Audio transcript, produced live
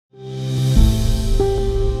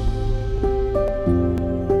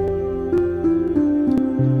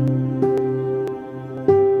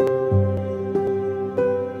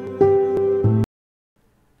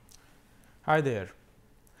Hi there,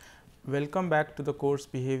 welcome back to the course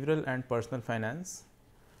Behavioral and Personal Finance.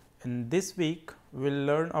 In this week, we will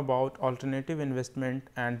learn about alternative investment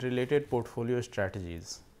and related portfolio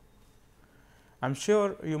strategies. I am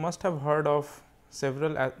sure you must have heard of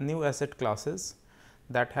several new asset classes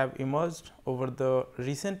that have emerged over the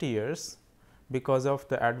recent years because of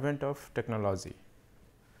the advent of technology.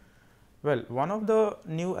 Well, one of the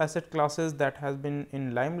new asset classes that has been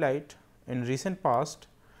in limelight in recent past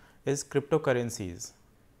is cryptocurrencies.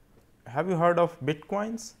 Have you heard of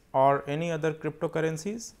bitcoins or any other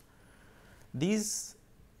cryptocurrencies? These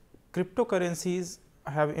cryptocurrencies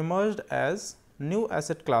have emerged as new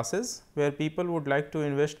asset classes where people would like to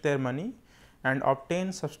invest their money and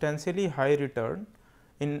obtain substantially high return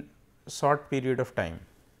in short period of time.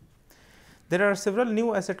 There are several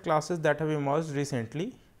new asset classes that have emerged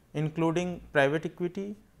recently, including private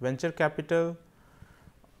equity, venture capital,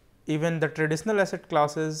 even the traditional asset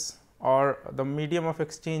classes or the medium of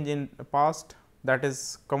exchange in the past, that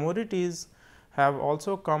is commodities, have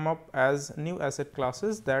also come up as new asset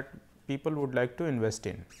classes that people would like to invest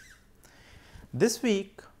in. This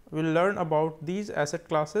week we will learn about these asset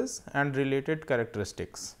classes and related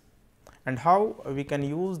characteristics and how we can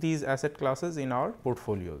use these asset classes in our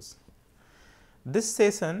portfolios. This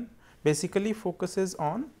session basically focuses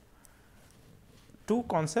on two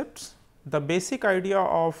concepts: the basic idea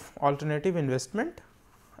of alternative investment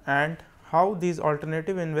and how these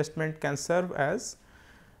alternative investment can serve as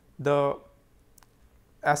the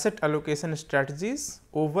asset allocation strategies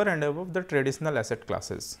over and above the traditional asset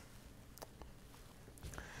classes.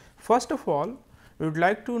 First of all, we would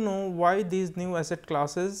like to know why these new asset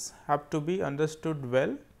classes have to be understood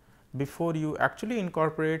well before you actually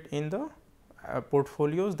incorporate in the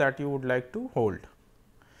portfolios that you would like to hold.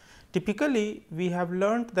 Typically, we have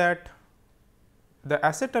learned that the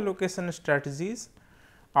asset allocation strategies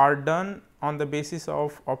are done on the basis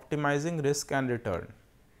of optimizing risk and return.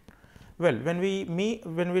 Well, when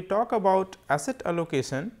we talk about asset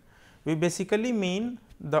allocation, we basically mean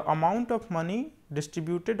the amount of money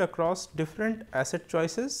distributed across different asset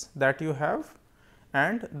choices that you have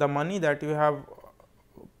and the money that you have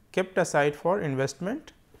kept aside for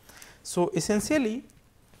investment. So, essentially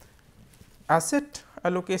asset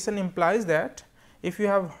allocation implies that if you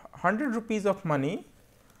have 100 rupees of money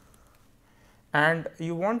and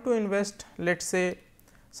you want to invest, let us say,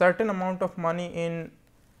 certain amount of money in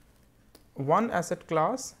one asset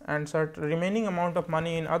class and certain remaining amount of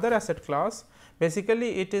money in other asset class,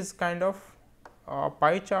 basically it is kind of a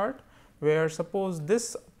pie chart where suppose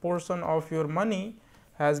this portion of your money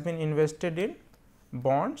has been invested in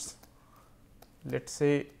bonds. Let us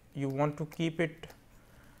say you want to keep it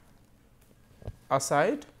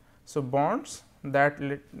aside. So, bonds that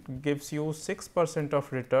gives you 6%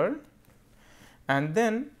 of return, and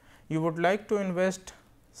then you would like to invest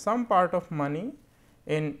some part of money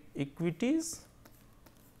in equities.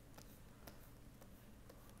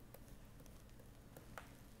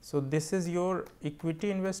 So, this is your equity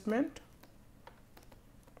investment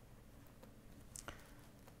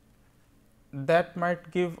that might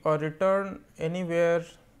give a return anywhere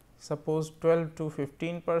suppose 12 to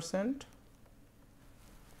 15%,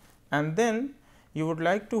 and then you would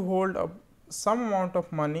like to hold some amount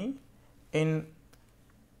of money in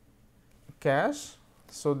cash.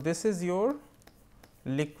 So, this is your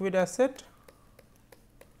liquid asset.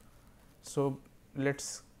 So, let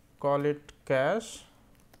us call it cash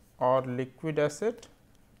or liquid asset.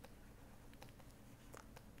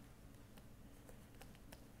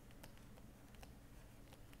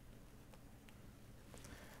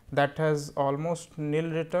 That has almost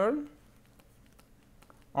nil return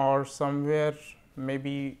or somewhere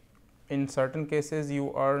maybe in certain cases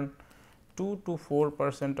you earn 2 to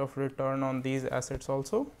 4% of return on these assets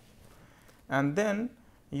also, and then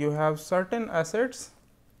you have certain assets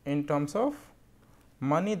in terms of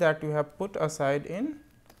money that you have put aside in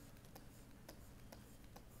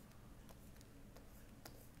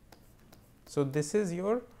so this is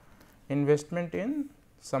your investment in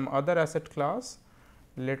some other asset class,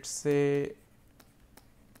 let us say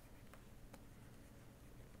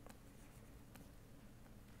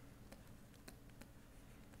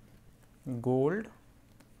gold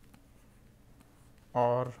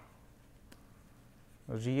or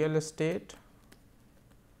real estate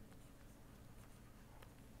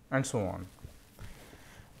and so on.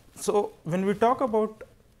 So, when we talk about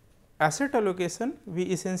asset allocation, we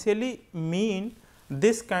essentially mean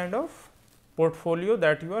this kind of portfolio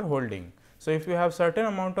that you are holding. So, if you have certain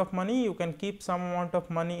amount of money, you can keep some amount of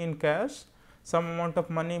money in cash, some amount of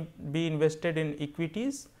money be invested in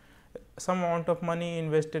equities, some amount of money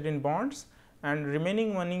invested in bonds, and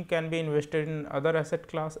remaining money can be invested in other asset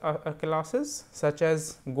classes such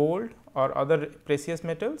as gold or other precious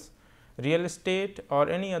metals, real estate or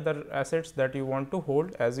any other assets that you want to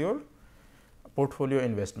hold as your portfolio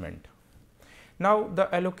investment. Now,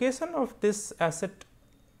 the allocation of this asset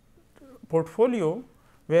portfolio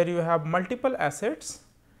where you have multiple assets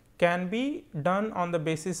can be done on the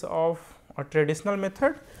basis of a traditional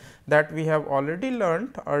method that we have already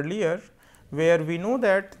learnt earlier, where we know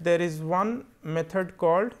that there is one method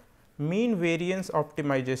called mean variance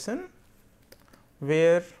optimization,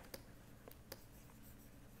 where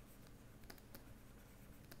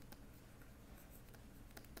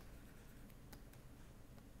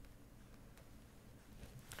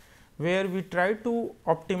we try to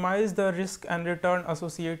optimize the risk and return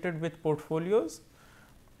associated with portfolios,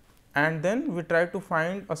 and then we try to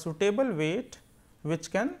find a suitable weight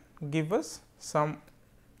which can give us some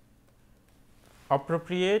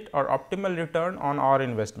appropriate or optimal return on our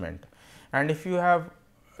investment. And if you are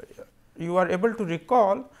able to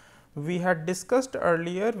recall, we had discussed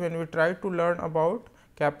earlier when we tried to learn about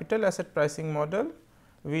capital asset pricing model.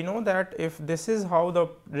 We know that if this is how the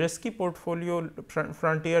risky portfolio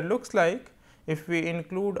frontier looks like, if we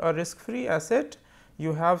include a risk free asset,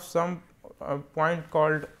 you have some point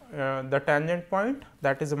called the tangent point,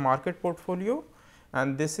 that is a market portfolio,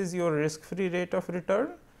 and this is your risk free rate of return,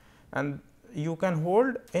 and you can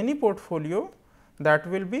hold any portfolio that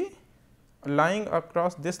will be lying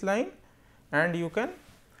across this line, and you can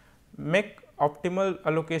make optimal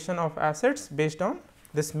allocation of assets based on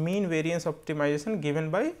this mean variance optimization given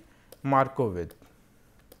by Markowitz.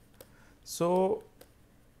 So,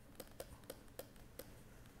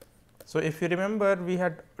 if you remember, we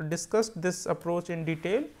had discussed this approach in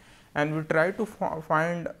detail, and we try to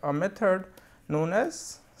find a method known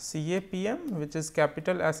as CAPM, which is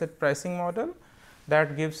capital asset pricing model,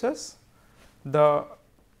 that gives us the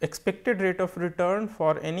expected rate of return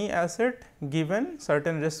for any asset given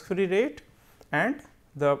certain risk free rate and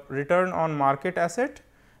the return on market asset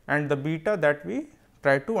and the beta that we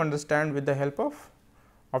try to understand with the help of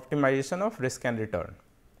optimization of risk and return.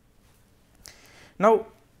 Now,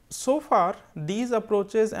 so far these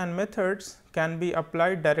approaches and methods can be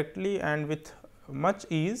applied directly and with much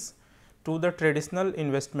ease to the traditional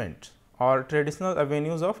investment or traditional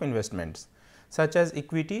avenues of investments such as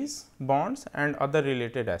equities, bonds and other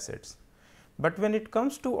related assets. But when it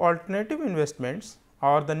comes to alternative investments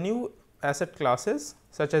or the new asset classes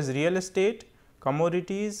such as real estate,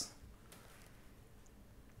 commodities,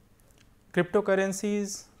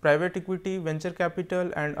 cryptocurrencies, private equity, venture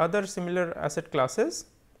capital and other similar asset classes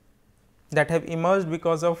that have emerged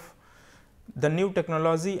because of the new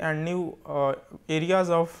technology and new areas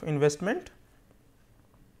of investment,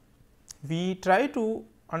 we try to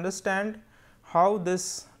understand how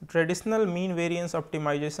this traditional mean variance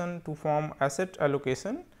optimization to form asset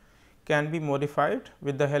allocation can be modified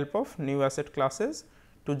with the help of new asset classes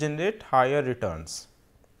to generate higher returns.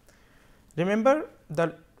 Remember,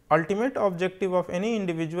 the ultimate objective of any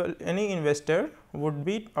investor would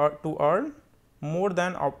be to earn more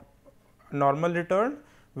than normal return,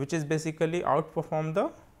 which is basically outperform the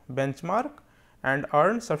benchmark and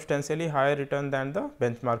earn substantially higher return than the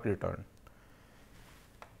benchmark return.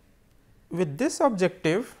 With this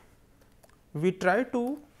objective, we try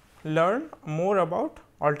to learn more about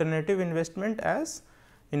alternative investment as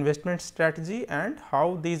investment strategy and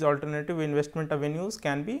how these alternative investment avenues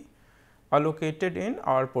can be allocated in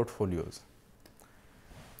our portfolios.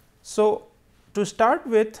 So, to start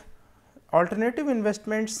with, alternative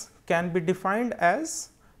investments can be defined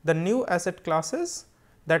as the new asset classes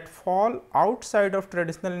that fall outside of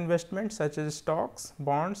traditional investments such as stocks,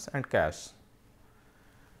 bonds and cash.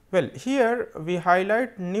 Well, here we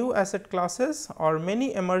highlight new asset classes or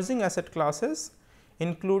many emerging asset classes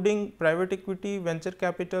including private equity, venture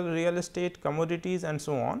capital, real estate, commodities and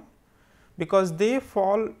so on, because they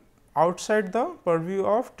fall outside the purview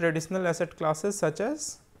of traditional asset classes such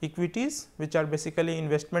as equities, which are basically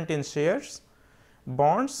investment in shares,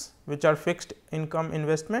 bonds which are fixed income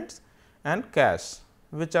investments and cash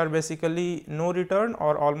which are basically no return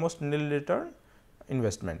or almost nil return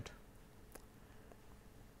investment.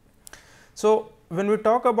 So, when we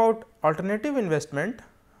talk about alternative investment,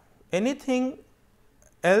 anything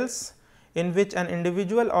else in which an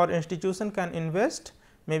individual or institution can invest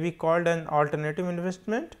may be called an alternative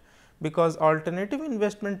investment, because alternative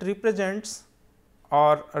investment represents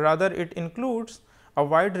or rather it includes a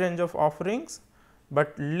wide range of offerings,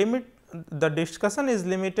 but the discussion is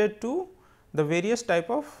limited to the various type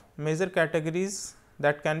of major categories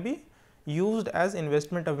that can be used as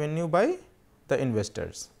investment avenue by the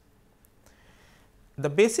investors. The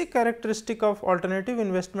basic characteristic of alternative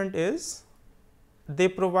investment is they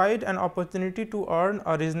provide an opportunity to earn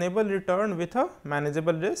a reasonable return with a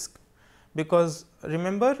manageable risk, because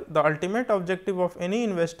remember, the ultimate objective of any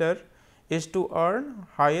investor is to earn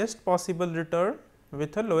highest possible return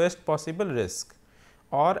with the lowest possible risk,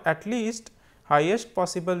 or at least highest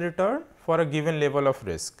possible return for a given level of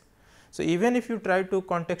risk. So, even if you try to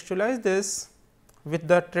contextualize this with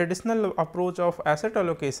the traditional approach of asset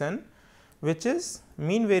allocation, which is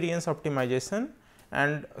mean variance optimization,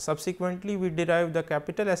 and subsequently we derive the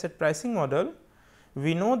capital asset pricing model,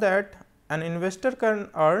 we know that an investor can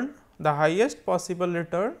earn the highest possible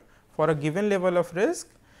return for a given level of risk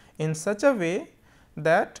in such a way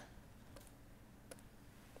that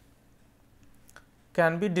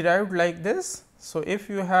can be derived like this. So, if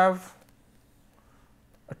you have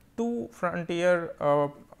a two frontier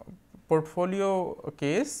portfolio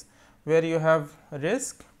case where you have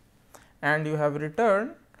risk and you have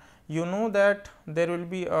return, you know that there will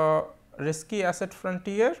be a risky asset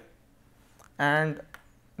frontier, and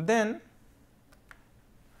then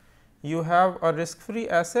you have a risk free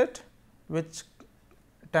asset which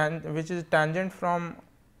is tangent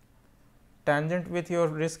with your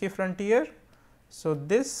risky frontier. So,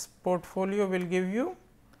 this portfolio will give you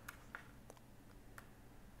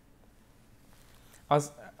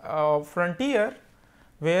a frontier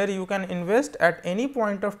where you can invest at any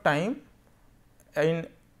point of time in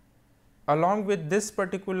along with this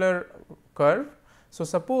particular curve. So,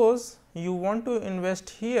 suppose you want to invest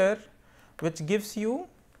here, which gives you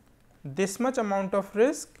this much amount of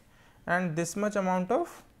risk and this much amount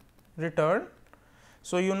of return.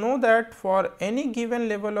 So, you know that for any given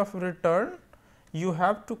level of return, you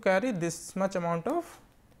have to carry this much amount of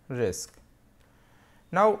risk.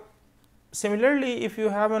 Now, similarly, if you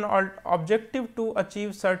have an objective to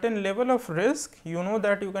achieve certain level of risk, you know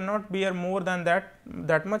that you cannot bear more than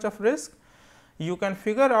that much of risk. You can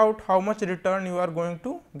figure out how much return you are going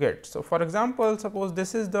to get. So, for example, suppose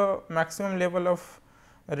this is the maximum level of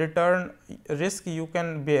return risk you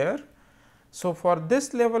can bear. So, for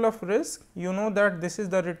this level of risk, you know that this is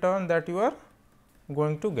the return that you are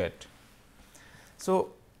going to get.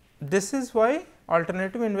 So, this is why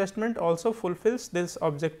alternative investment also fulfills this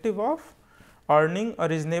objective of earning a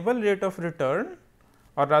reasonable rate of return,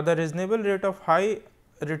 or rather reasonable rate of high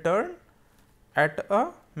return at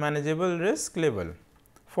a manageable risk level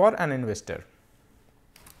for an investor.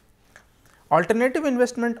 Alternative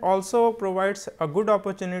investment also provides a good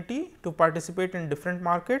opportunity to participate in different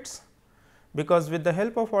markets, because with the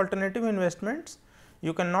help of alternative investments,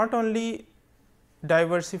 you can not only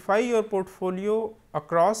diversify your portfolio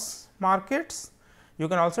across markets, you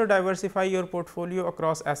can also diversify your portfolio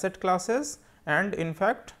across asset classes and in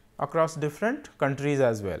fact, across different countries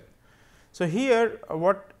as well. So, here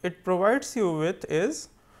what it provides you with is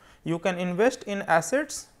you can invest in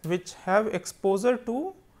assets which have exposure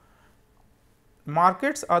to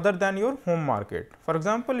markets other than your home market. For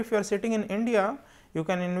example, if you are sitting in India, you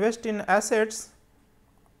can invest in assets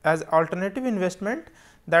as alternative investment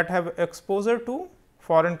that have exposure to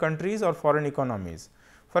foreign countries or foreign economies.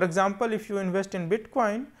 For example, if you invest in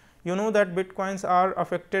Bitcoin, you know that Bitcoins are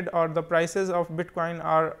affected, or the prices of Bitcoin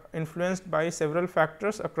are influenced by several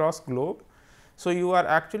factors across globe. So, you are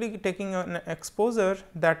actually taking an exposure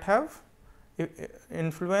that have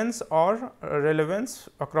influence or relevance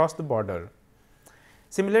across the border.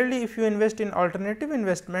 Similarly, if you invest in alternative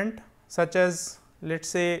investment such as let us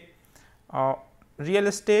say real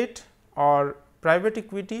estate or private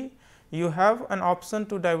equity, you have an option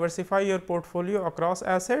to diversify your portfolio across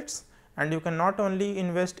assets, and you can not only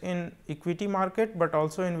invest in equity market, but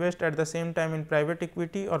also invest at the same time in private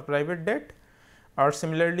equity or private debt, or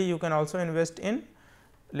similarly you can also invest in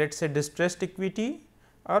let us say distressed equity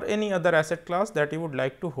or any other asset class that you would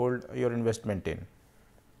like to hold your investment in.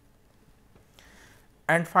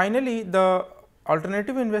 And finally, the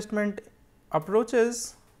alternative investment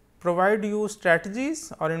approaches provide you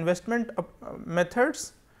strategies or investment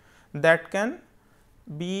methods that can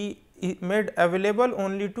be made available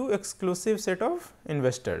only to exclusive set of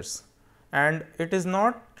investors, and it is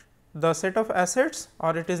not the set of assets,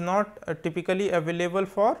 or it is not typically available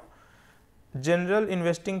for general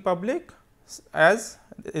investing public, as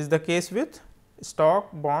is the case with stock,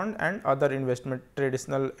 bond and other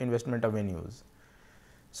traditional investment avenues.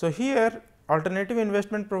 So, here alternative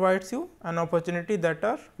investment provides you an opportunity that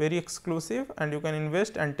are very exclusive, and you can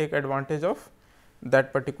invest and take advantage of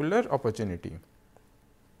that particular opportunity.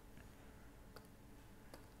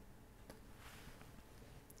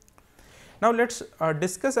 Now, let us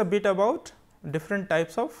discuss a bit about different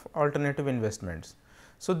types of alternative investments.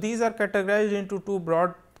 So, these are categorized into two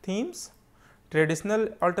broad themes. traditional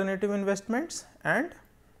alternative investments and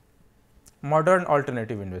modern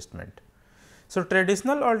alternative investment. So,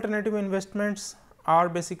 traditional alternative investments are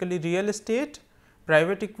basically real estate,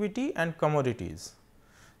 private equity and commodities.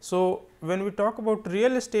 So, when we talk about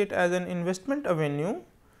real estate as an investment avenue,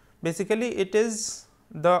 basically it is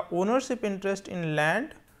the ownership interest in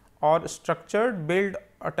land or structured build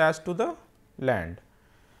attached to the land.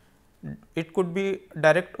 It could be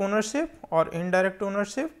direct ownership or indirect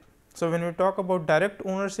ownership. So, when we talk about direct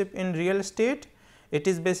ownership in real estate, it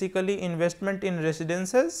is basically investment in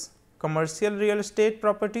residences, commercial real estate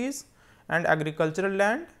properties and agricultural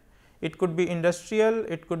land. It could be industrial,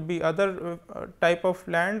 it could be other type of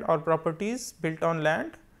land or properties built on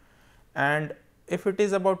land. And if it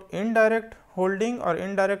is about indirect holding or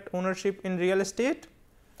indirect ownership in real estate,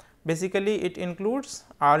 basically it includes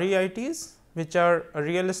REITs, which are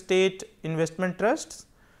real estate investment trusts.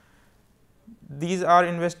 These are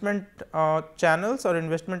investment channels or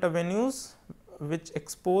investment avenues which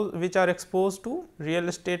are exposed to real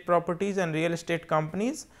estate properties and real estate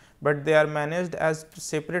companies, but they are managed as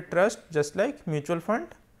separate trust just like mutual fund.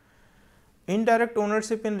 Indirect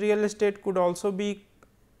ownership in real estate could also be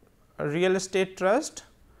a real estate trust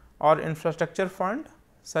or infrastructure fund,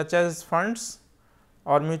 such as funds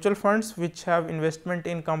or mutual funds which have investment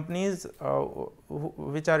in companies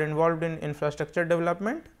which are involved in infrastructure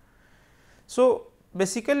development. So,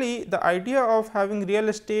 basically the idea of having real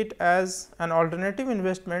estate as an alternative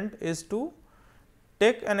investment is to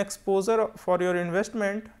take an exposure for your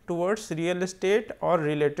investment towards real estate or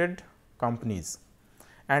related companies,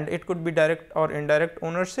 and it could be direct or indirect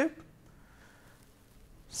ownership.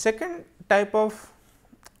 Second type of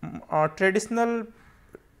traditional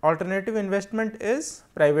alternative investment is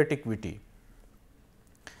private equity.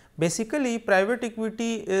 Basically, private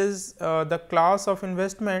equity is the class of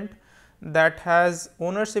investment that has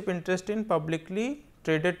ownership interest in publicly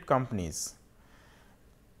traded companies.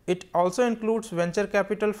 It also includes venture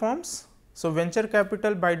capital firms. So, venture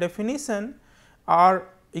capital by definition are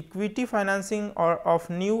equity financing or of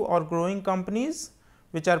new or growing companies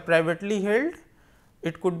which are privately held.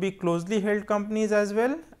 It could be closely held companies as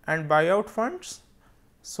well, and buyout funds.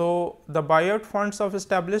 So, the buyout funds of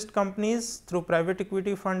established companies through private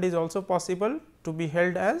equity fund is also possible to be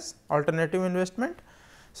held as alternative investment.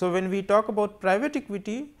 So, when we talk about private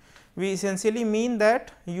equity, we essentially mean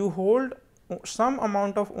that you hold some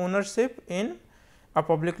amount of ownership in a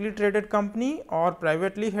publicly traded company or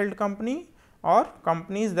privately held company or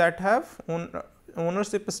companies that have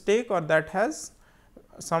ownership stake or that has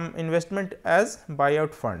some investment as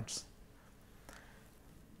buyout funds.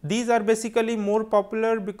 These are basically more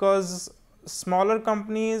popular because smaller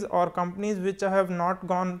companies or companies which have not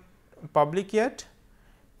gone public yet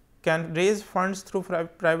can raise funds through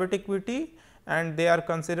private equity, and they are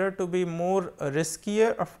considered to be more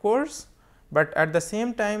riskier of course, but at the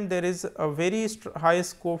same time there is a very high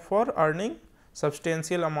scope for earning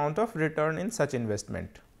substantial amount of return in such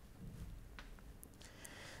investment.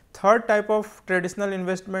 Third type of traditional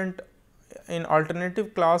investment in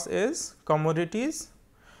alternative class is commodities.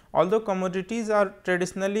 Although commodities are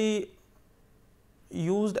traditionally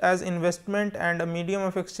used as investment and a medium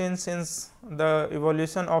of exchange since the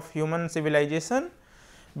evolution of human civilization,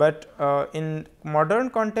 but in modern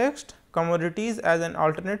context commodities as an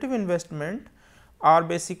alternative investment are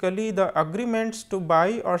basically the agreements to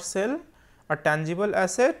buy or sell a tangible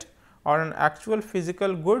asset or an actual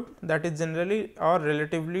physical good that is generally or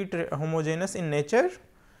relatively homogeneous in nature.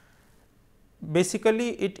 Basically,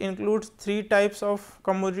 it includes three types of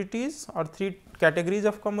commodities or three categories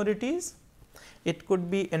of commodities. It could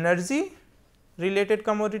be energy related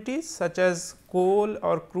commodities such as coal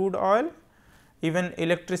or crude oil, even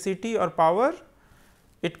electricity or power.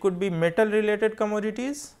 It could be metal related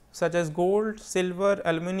commodities such as gold, silver,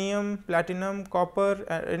 aluminum, platinum, copper,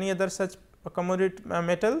 any other such commodity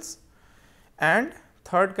metals. And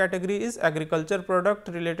third category is agriculture product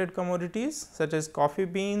related commodities such as coffee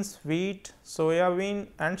beans, wheat, soya bean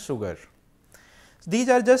and sugar. These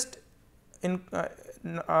are just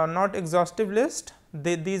not exhaustive list,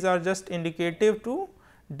 these are just indicative to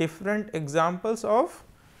different examples of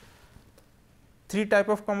three type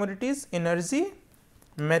of commodities: energy,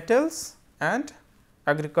 metals and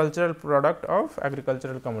agricultural product of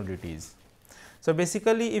agricultural commodities. So,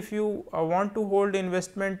 basically if you want to hold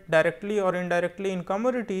investment directly or indirectly in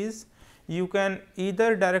commodities, you can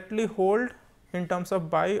either directly hold in terms of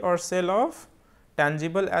buy or sell of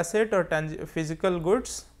tangible asset or physical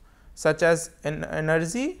goods such as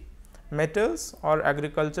energy, metals or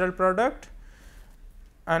agricultural product,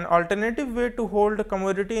 an alternative way to hold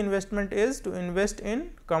commodity investment is to invest in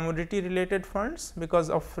commodity related funds, because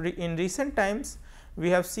of in recent times we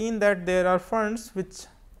have seen that there are funds which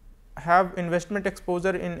have investment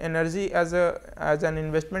exposure in energy as an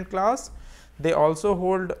investment class. They also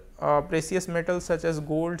hold precious metals such as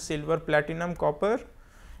gold, silver, platinum, copper,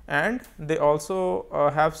 and they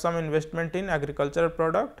also have some investment in agricultural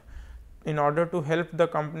product in order to help the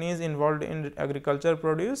companies involved in agricultural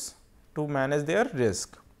produce to manage their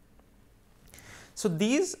risk. So,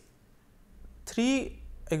 these three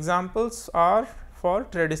examples are for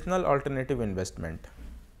traditional alternative investment.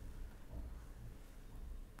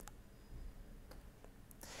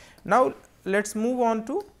 Now, let us move on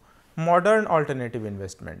to modern alternative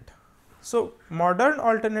investment. So, modern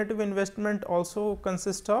alternative investment also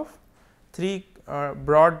consists of three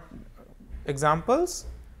broad examples.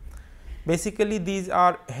 Basically, these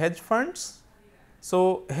are hedge funds.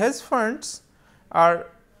 So, hedge funds are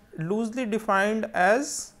loosely defined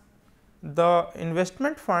as the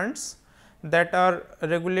investment funds that are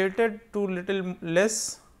regulated to little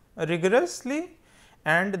less rigorously,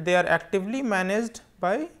 and they are actively managed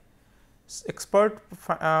by expert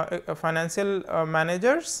financial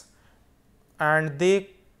managers, and they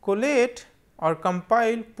collate or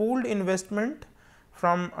compile pooled investment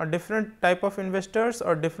from a different type of investors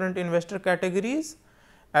or different investor categories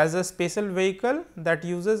as a special vehicle that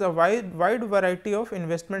uses a wide variety of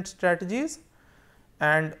investment strategies,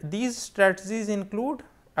 and these strategies include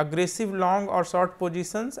aggressive long or short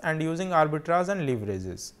positions and using arbitrage and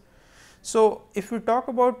leverages. So, if we talk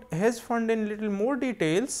about hedge fund in little more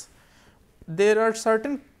details, there are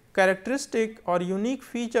certain characteristic or unique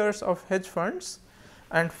features of hedge funds,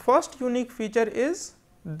 and first unique feature is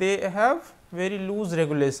they have very loose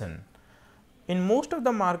regulation. In most of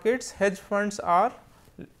the markets, hedge funds are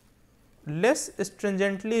less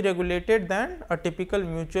stringently regulated than a typical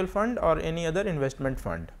mutual fund or any other investment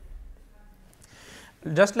fund.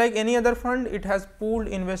 Just like any other fund, it has pooled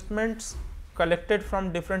investments collected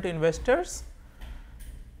from different investors,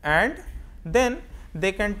 and then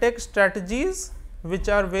they can take strategies which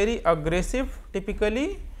are very aggressive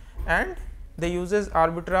typically, and they uses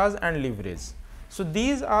arbitrage and leverage. So,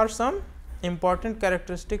 these are some important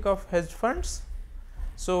characteristic of hedge funds.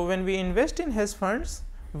 So, when we invest in hedge funds,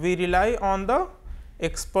 we rely on the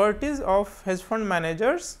expertise of hedge fund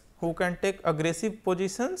managers who can take aggressive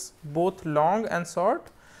positions both long and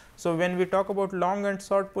short. So, when we talk about long and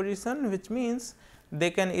short position, which means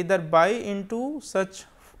they can either buy into such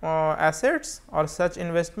assets or such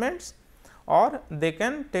investments, or they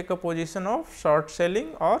can take a position of short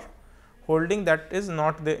selling or holding that is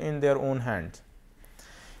not in their own hands.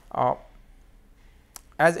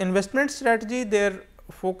 As investment strategy, their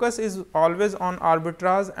focus is always on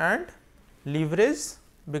arbitrage and leverage,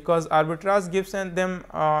 because arbitrage gives them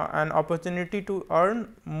an opportunity to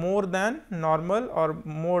earn more than normal or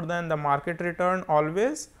more than the market return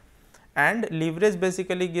always, and leverage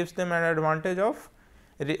basically gives them an advantage of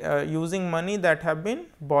using money that have been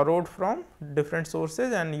borrowed from different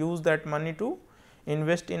sources and use that money to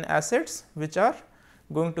invest in assets which are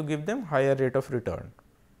going to give them higher rate of return.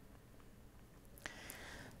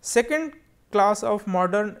 Second class of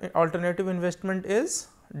modern alternative investment is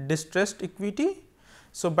distressed equity.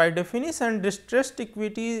 So, by definition, distressed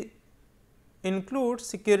equity includes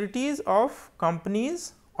securities of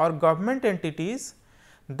companies or government entities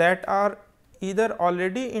that are either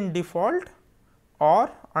already in default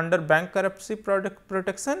or under bankruptcy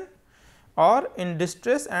protection or in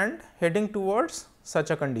distress and heading towards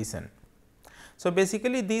such a condition. So,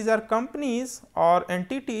 basically these are companies or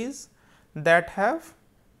entities that have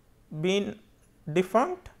been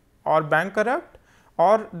defunct or bankrupt,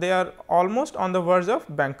 or they are almost on the verge of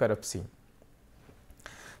bankruptcy.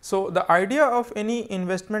 So, the idea of any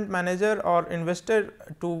investment manager or investor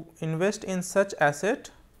to invest in such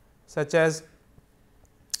asset such as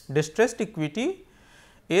distressed equity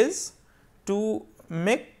is to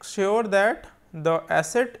make sure that the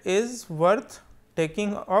asset is worth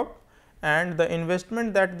taking up, and the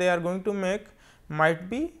investment that they are going to make might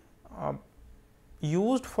be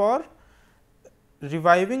used for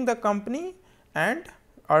reviving the company and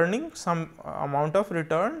earning some amount of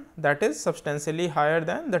return that is substantially higher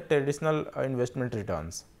than the traditional investment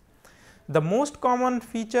returns. The most common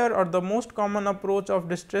feature or the most common approach of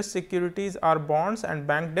distressed securities are bonds and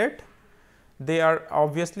bank debt. They are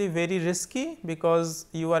obviously very risky, because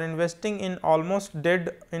you are investing in almost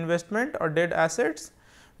dead investment or dead assets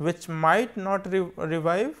which might not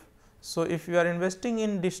revive. So, if you are investing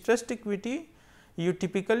in distressed equity, you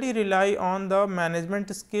typically rely on the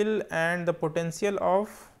management skill and the potential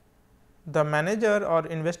of the manager or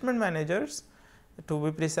investment managers to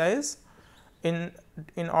be precise, in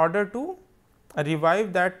order to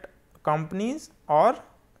revive that companies or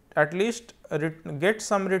at least get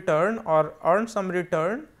some return or earn some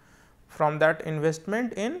return from that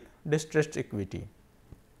investment in distressed equity.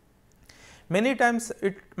 Many times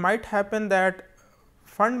it might happen that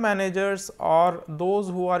fund managers or those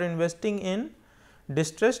who are investing in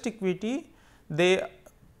distressed equity, they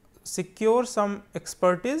secure some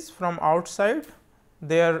expertise from outside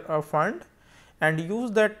their fund and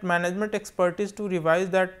use that management expertise to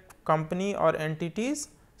revive that company or entities,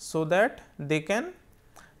 so that they can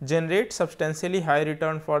generate substantially high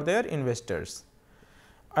return for their investors.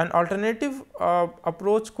 An alternative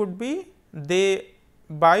approach could be they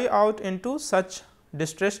buy out into such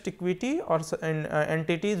distressed equity or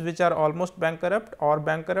entities which are almost bankrupt or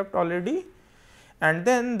bankrupt already, and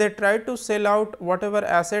then they try to sell out whatever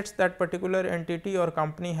assets that particular entity or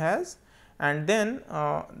company has, and then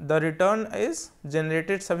the return is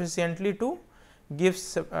generated sufficiently to give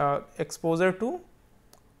exposure to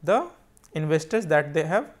the investors that they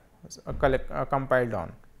have compiled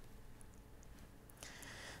on.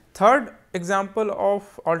 Third example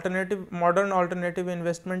of modern alternative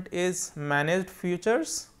investment is managed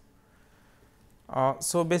futures.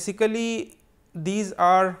 So, basically these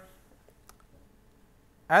are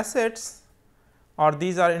assets or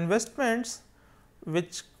these are investments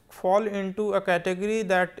which fall into a category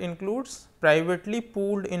that includes privately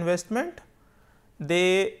pooled investment.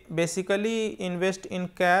 They basically invest in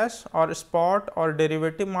cash or spot or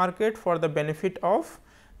derivative market for the benefit of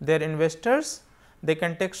their investors. They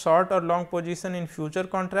can take short or long position in future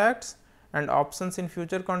contracts and options in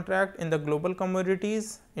future contract in the global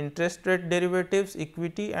commodities, interest rate derivatives,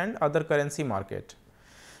 equity and other currency market.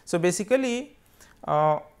 So, basically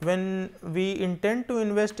when we intend to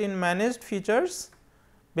invest in managed futures,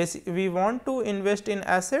 we want to invest in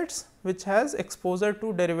assets which has exposure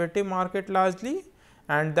to derivative market largely,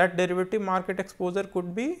 and that derivative market exposure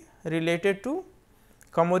could be related to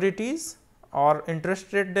commodities or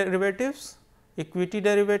interest rate derivatives, equity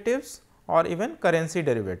derivatives or even currency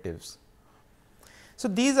derivatives. So,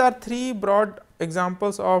 these are three broad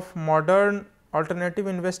examples of modern alternative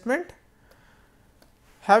investment.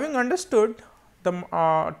 Having understood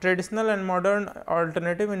the traditional and modern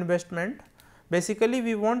alternative investment, basically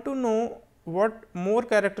we want to know what more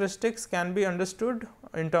characteristics can be understood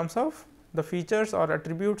in terms of the features or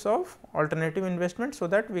attributes of alternative investment, so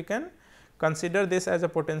that we can consider this as a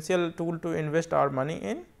potential tool to invest our money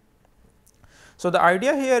in. So, the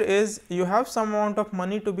idea here is you have some amount of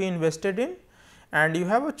money to be invested in, and you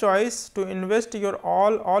have a choice to invest your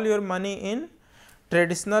all your money in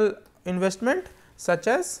traditional investment such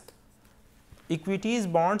as equities,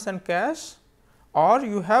 bonds and cash, or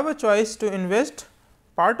you have a choice to invest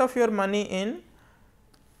part of your money in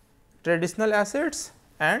traditional assets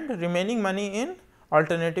and remaining money in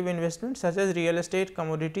alternative investments such as real estate,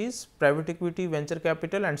 commodities, private equity, venture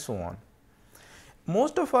capital and so on.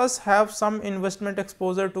 Most of us have some investment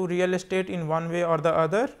exposure to real estate in one way or the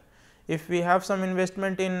other. If we have some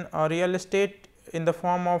investment in real estate in the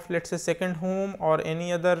form of let us say second home or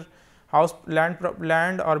any other house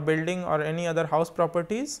land or building or any other house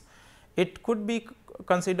properties, it could be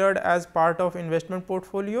considered as part of investment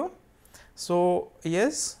portfolio. So,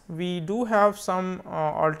 yes, we do have some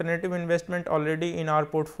alternative investment already in our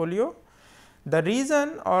portfolio. The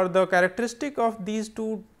reason or the characteristic of these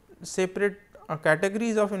two separate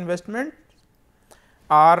categories of investment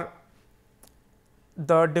are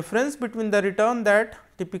the difference between the return that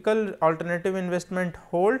typical alternative investment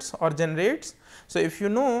holds or generates. So, if you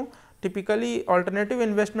know, typically alternative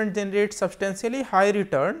investment generates substantially high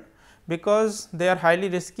return because they are highly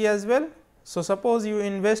risky as well. So, suppose you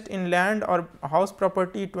invest in land or house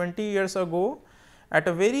property 20 years ago at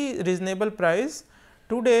a very reasonable price.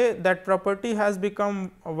 Today that property has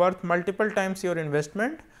become worth multiple times your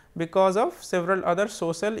investment because of several other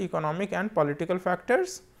social, economic and political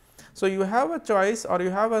factors. So, you have a choice or you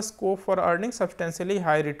have a scope for earning substantially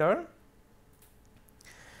high return.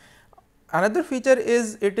 Another feature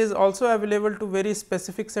is it is also available to very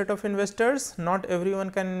specific set of investors. Not everyone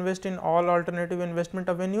can invest in all alternative investment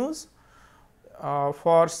avenues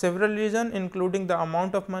for several reasons, including the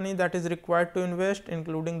amount of money that is required to invest,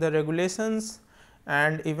 including the regulations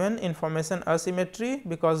and even information asymmetry,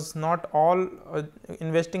 because not all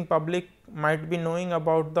investing public might be knowing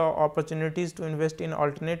about the opportunities to invest in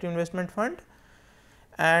alternative investment fund.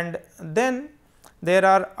 And then there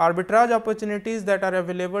are arbitrage opportunities that are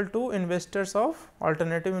available to investors of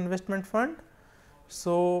alternative investment fund.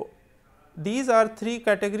 So, these are three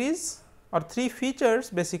categories or three features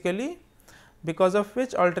basically, because of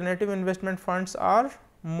which alternative investment funds are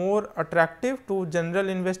more attractive to general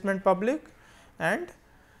investment public, and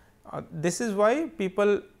this is why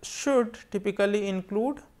people should typically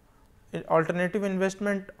include alternative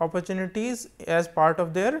investment opportunities as part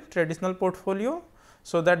of their traditional portfolio,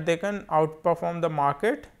 so that they can outperform the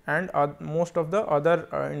market and most of the other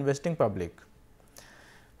investing public.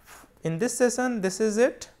 In this session, this is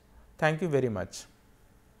it. Thank you very much.